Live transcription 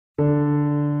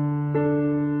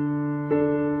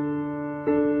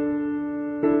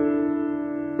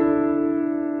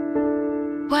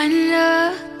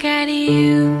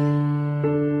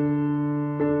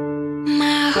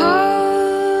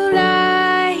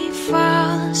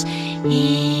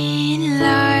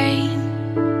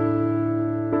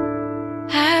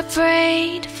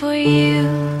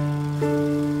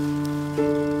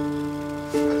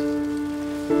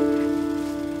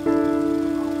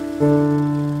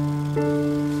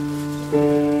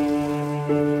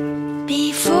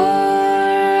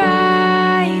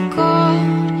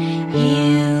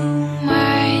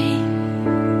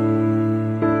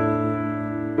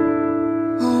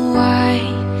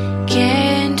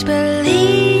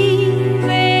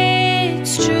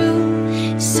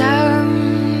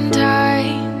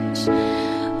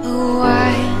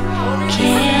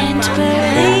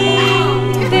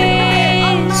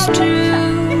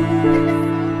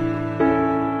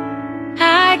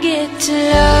get to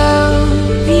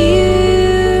love you.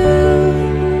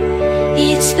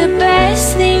 It's the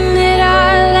best thing that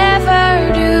I'll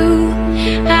ever do.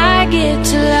 I get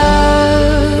to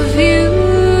love you.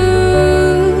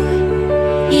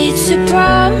 It's a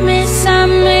promise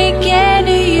I'm making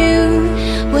to you.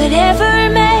 Whatever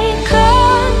may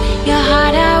come, your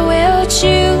heart I will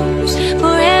choose.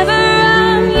 Forever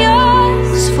I'm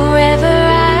yours, forever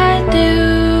I do.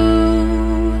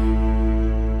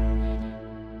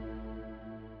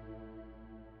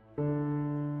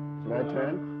 My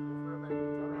turn.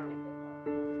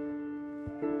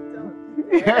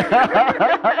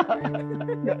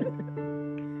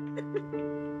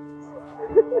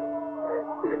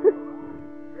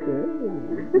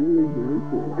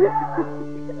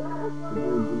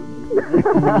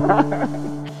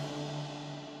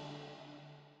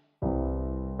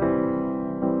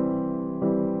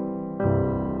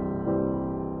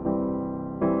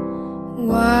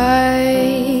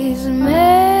 Wise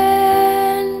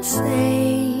men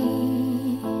say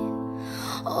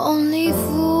only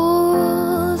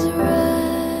fools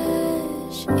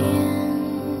rush in,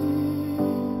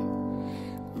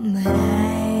 but I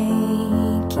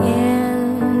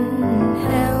can't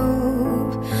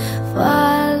help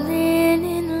falling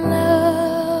in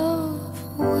love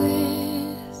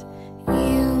with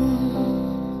you.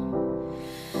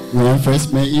 When I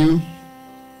first met you,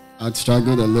 I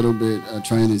struggled a little bit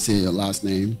trying to say your last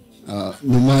name, no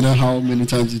matter how many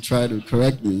times you try to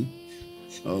correct me.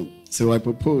 So I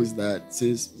proposed that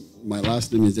since my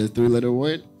last name is a three-letter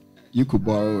word, you could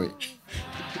borrow it.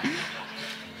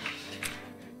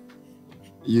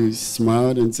 You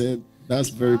smiled and said, "That's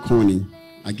very corny.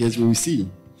 I guess we'll see."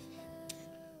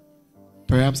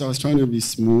 Perhaps I was trying to be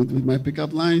smooth with my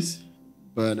pickup lines,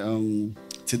 but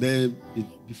today,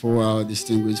 before our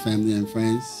distinguished family and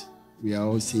friends, we are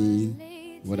all seeing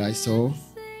what I saw,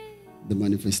 the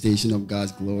manifestation of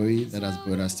God's glory that has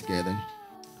brought us together.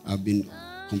 I've been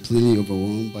completely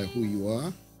overwhelmed by who you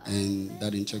are and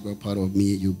that integral part of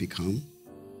me you become.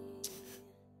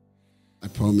 I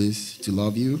promise to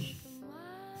love you,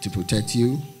 to protect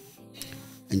you,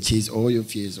 and chase all your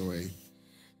fears away.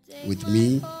 With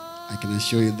me, I can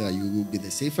assure you that you will be the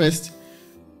safest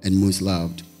and most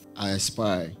loved. I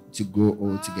aspire to grow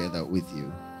all together with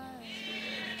you.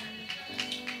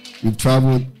 We've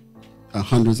traveled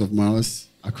hundreds of miles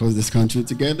across this country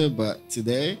together, but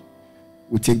today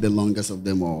we take the longest of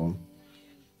them all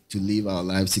to live our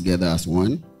lives together as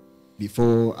one.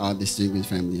 Before our distinguished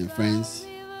family and friends,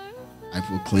 I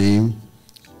proclaim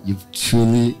you've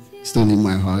truly stolen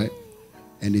my heart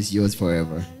and it's yours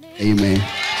forever. Amen.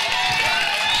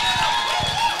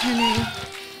 Henry,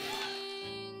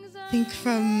 I think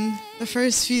from the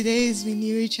first few days we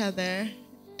knew each other,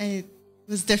 it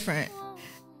was different.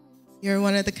 You're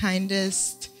one of the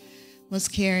kindest,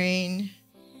 most caring,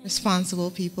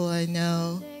 responsible people I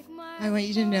know. I want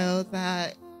you to know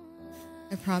that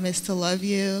I promise to love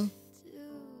you,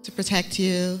 to protect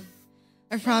you.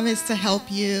 I promise to help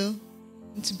you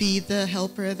and to be the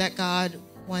helper that God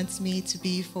wants me to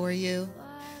be for you.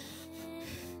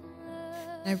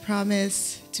 I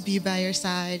promise to be by your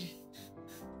side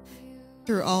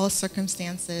through all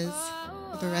circumstances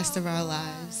for the rest of our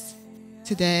lives.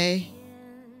 Today,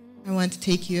 I want to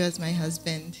take you as my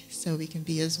husband so we can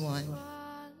be as one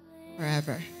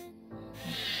forever.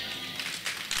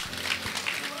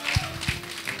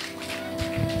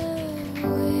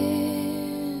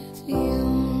 With you.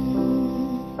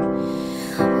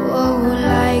 Oh,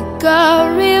 like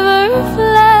a river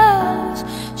flows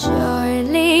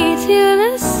surely to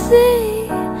the sea,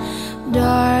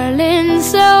 darling,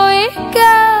 so it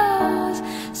goes.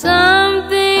 Some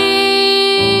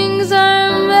things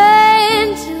are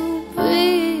meant to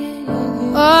be.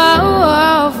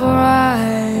 Oh, for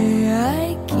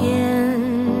I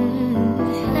can't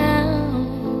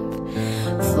help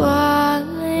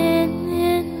falling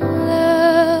in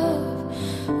love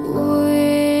with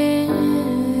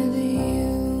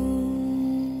you.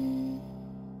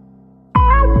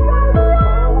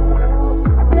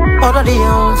 Already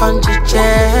on Fantiche.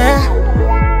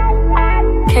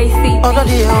 Casey.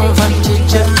 Already on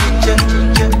Fantiche.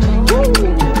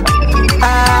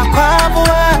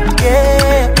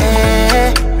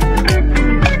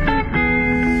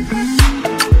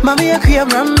 Mami, I can't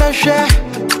remember share.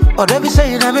 Or they be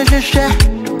saying I'm a share.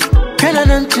 Can I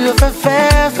run to a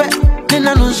fair? Then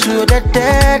I know so that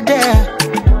there.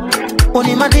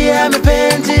 Only my dear, me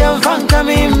painting and fun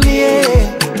coming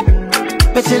here.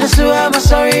 But in the sewer, I'm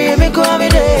sorry, me go me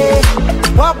there.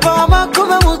 Wapa, ma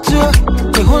come out to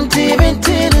the hunty,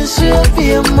 vintin, and so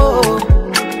be more.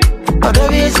 Or the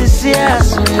business,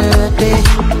 yes,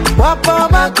 Wapa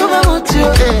makuma mutu,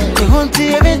 ihunti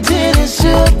eventini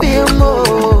supi mo.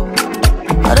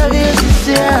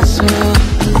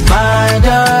 My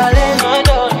darling,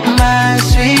 my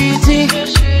sweetie,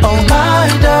 oh my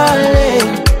darling,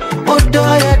 what do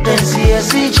you dance here,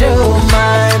 see you,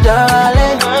 my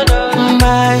darling,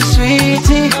 my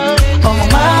sweetie, oh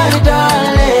my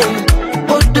darling,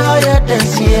 what do you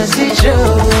dance here, see you.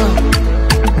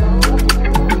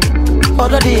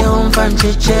 All of the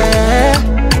fancy chair,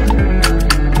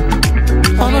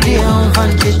 all of the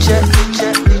fancy chair.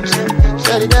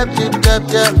 Oh,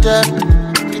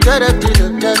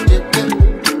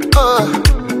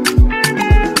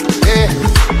 yeah,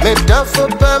 me tough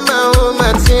up my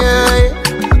woman, see,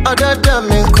 other damn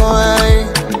koi,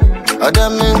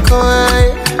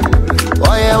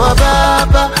 why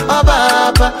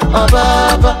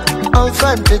baba, I'm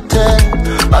fun to tell,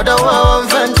 other one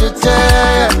fun to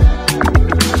tell.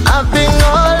 I've been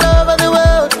all over the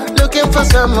world looking for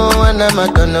someone, and I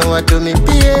don't know what to me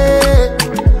be.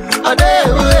 Oh, they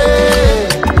way,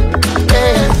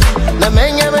 yeah. Na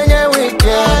menya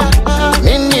weekend,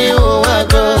 mini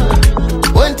uwago.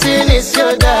 One thing is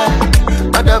your dad,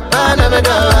 other part of it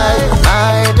all.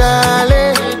 My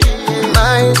darling,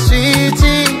 my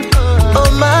sweetie, oh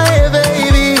my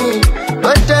baby,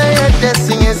 what I had to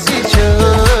sing is you.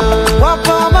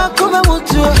 Wapa makuma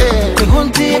mutu,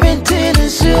 ihunti eventini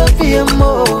supi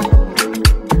mo.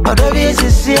 Other ways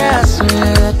is yes,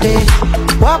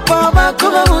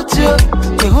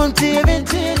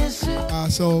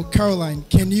 So Caroline,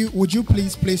 would you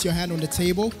please place your hand on the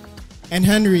table? And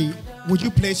Henry, would you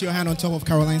place your hand on top of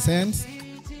Caroline's hands?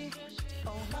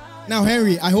 Now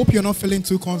Henry, I hope you're not feeling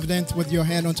too confident with your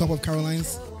hand on top of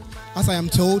Caroline's. As I am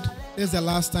told, this is the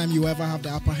last time you ever have the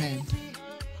upper hand.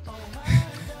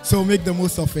 So make the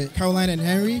most of it. Caroline and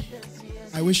Henry,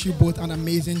 I wish you both an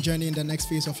amazing journey in the next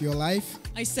phase of your life.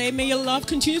 I say may your love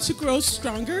continue to grow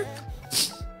stronger.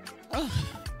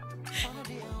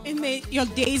 And may your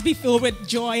days be filled with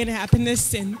joy and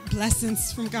happiness and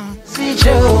blessings from God. See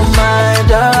you, my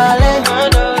darling,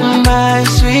 my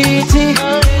sweetie,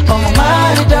 oh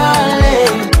my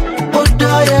darling, what do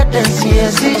you dance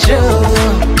here, see you.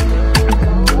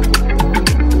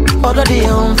 All of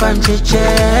the fancy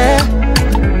chair,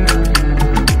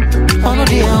 all of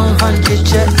the fancy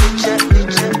chair.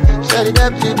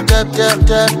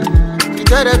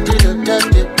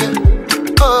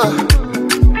 Oh,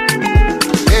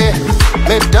 yeah,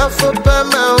 me tough up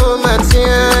my woman, see,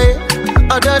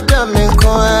 other damn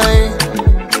koi,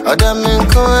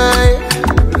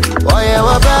 why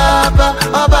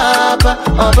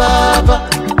baba,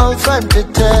 I'm fun to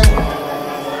tell.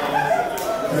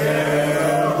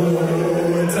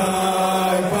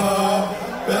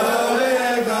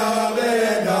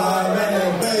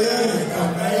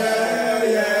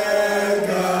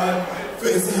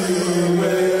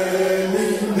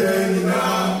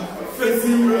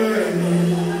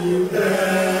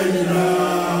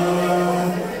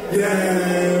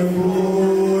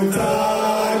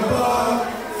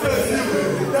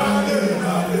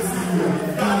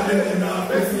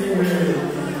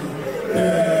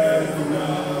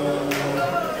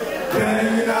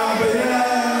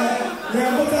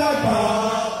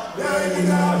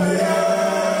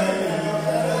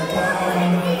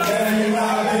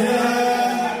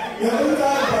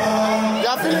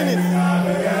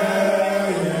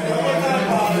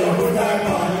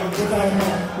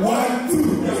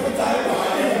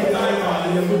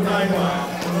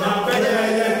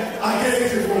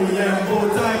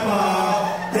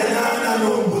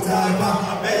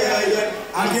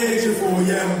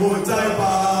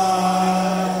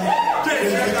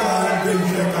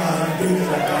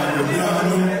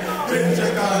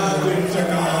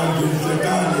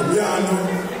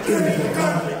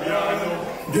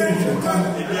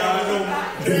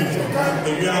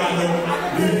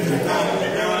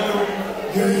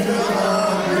 Decor.